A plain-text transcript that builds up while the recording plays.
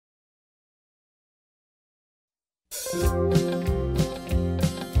All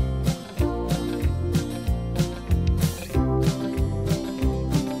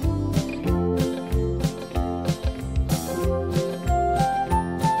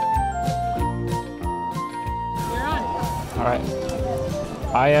right.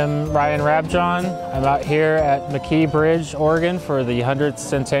 I am Rabjohn. I'm out here at McKee Bridge, Oregon for the 100th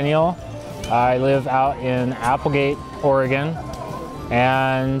centennial. I live out in Applegate, Oregon,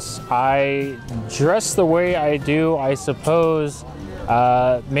 and I dress the way I do, I suppose,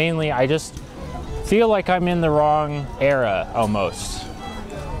 mainly I just feel like I'm in the wrong era, almost.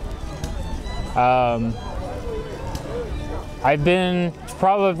 I've been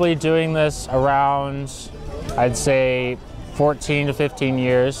probably doing this around, I'd say, 14 to 15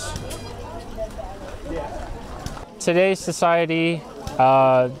 years. Today's society,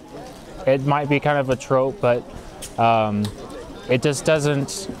 it might be kind of a trope, but it just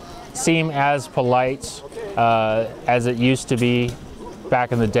doesn't seem as polite as it used to be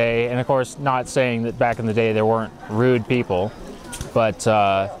back in the day. And of course, not saying that back in the day there weren't rude people, but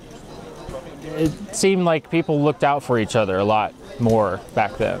it seemed like people looked out for each other a lot more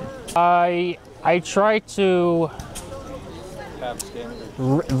back then. I try to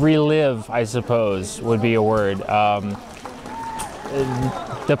relive, I suppose, would be a word, the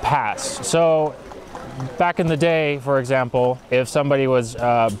past. So back in the day, for example, if somebody was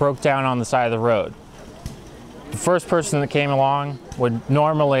broke down on the side of the road, the first person that came along would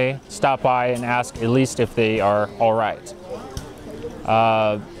normally stop by and ask at least if they are all right.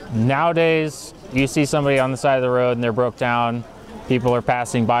 Nowadays, you see somebody on the side of the road and they're broke down, people are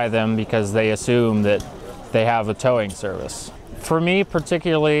passing by them because they assume that they have a towing service. For me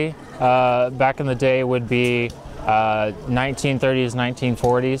particularly, back in the day would be 1930s,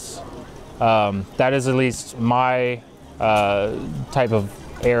 1940s. That is at least my type of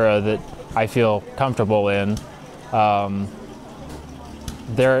era that I feel comfortable in.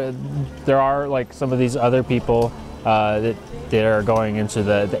 There are like some of these other people that are going into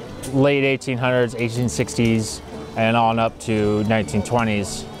the late 1800s, 1860s, and on up to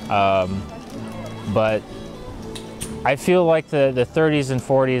 1920s. But I feel like the 30s and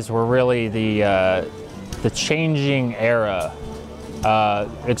 40s were really the changing era,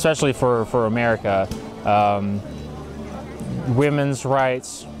 especially for America. Women's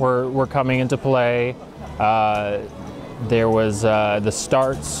rights were coming into play. There was the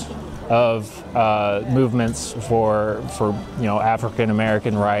starts of movements for African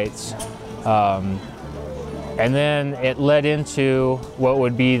American rights. And then it led into what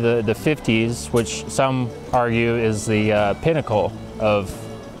would be the 50s, which some argue is the pinnacle of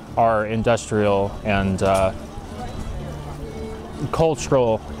our industrial and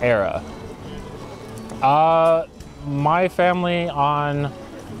cultural era. My family on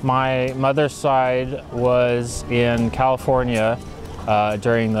my mother's side was in California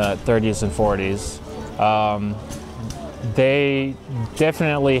during the 30s and 40s. They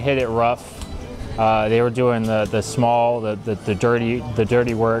definitely hit it rough. They were doing the small, the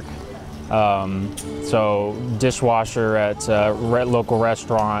dirty work. So dishwasher at a local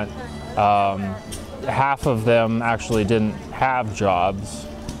restaurant. Half of them actually didn't have jobs.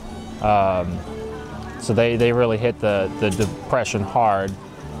 So they really hit the depression hard.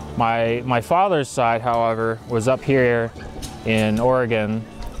 My father's side, however, was up here in Oregon,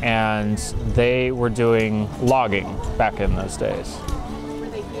 and they were doing logging back in those days. Were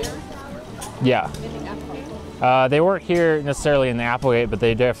they here? Yeah. They weren't here necessarily in the Applegate, but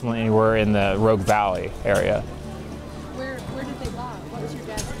they definitely were in the Rogue Valley area. Where did they log? What was your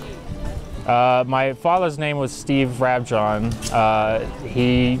dad's name? My father's name was Steve Rabjohn.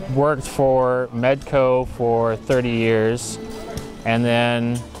 He worked for Medco for 30 years, and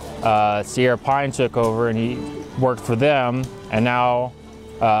then Sierra Pine took over and he worked for them, and now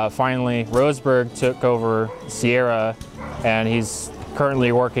finally Roseburg took over Sierra, and he's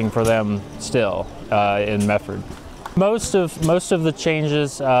currently working for them still in Medford. Most of the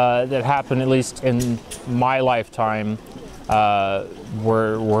changes that happened, at least in my lifetime,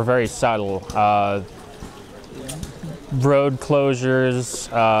 were very subtle. Road closures,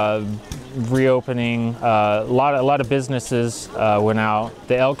 reopening, a lot of businesses went out.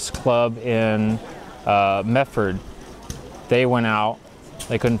 The Elks Club in Medford, they went out.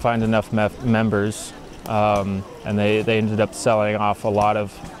 They couldn't find enough members, and they ended up selling off a lot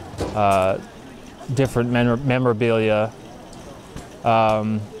of different memorabilia.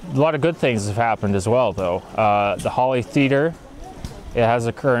 A lot of good things have happened as well, though. The Holly Theater, it has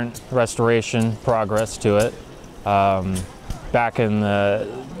a current restoration progress to it. Back in the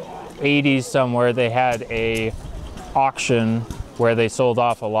 80s somewhere, they had a auction where they sold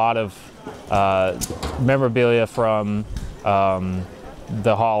off a lot of memorabilia from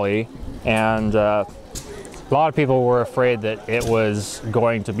the Holly, and a lot of people were afraid that it was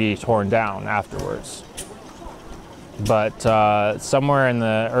going to be torn down afterwards. But somewhere in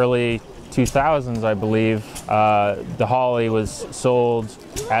the early 2000s, I believe, the Holly was sold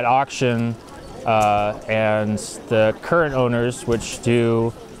at auction, and the current owners, which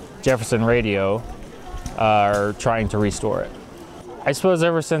do Jefferson Radio, are trying to restore it. I suppose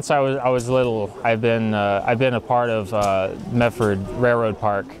ever since I was little, I've been a part of Medford Railroad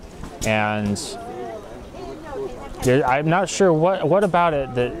Park, and I'm not sure what about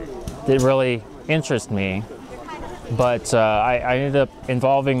it that really interests me. But I ended up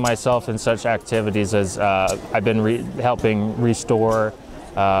involving myself in such activities as I've been helping restore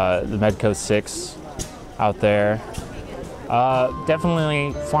the Medco 6 out there.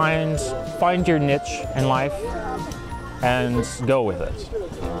 Definitely find your niche in life and go with it.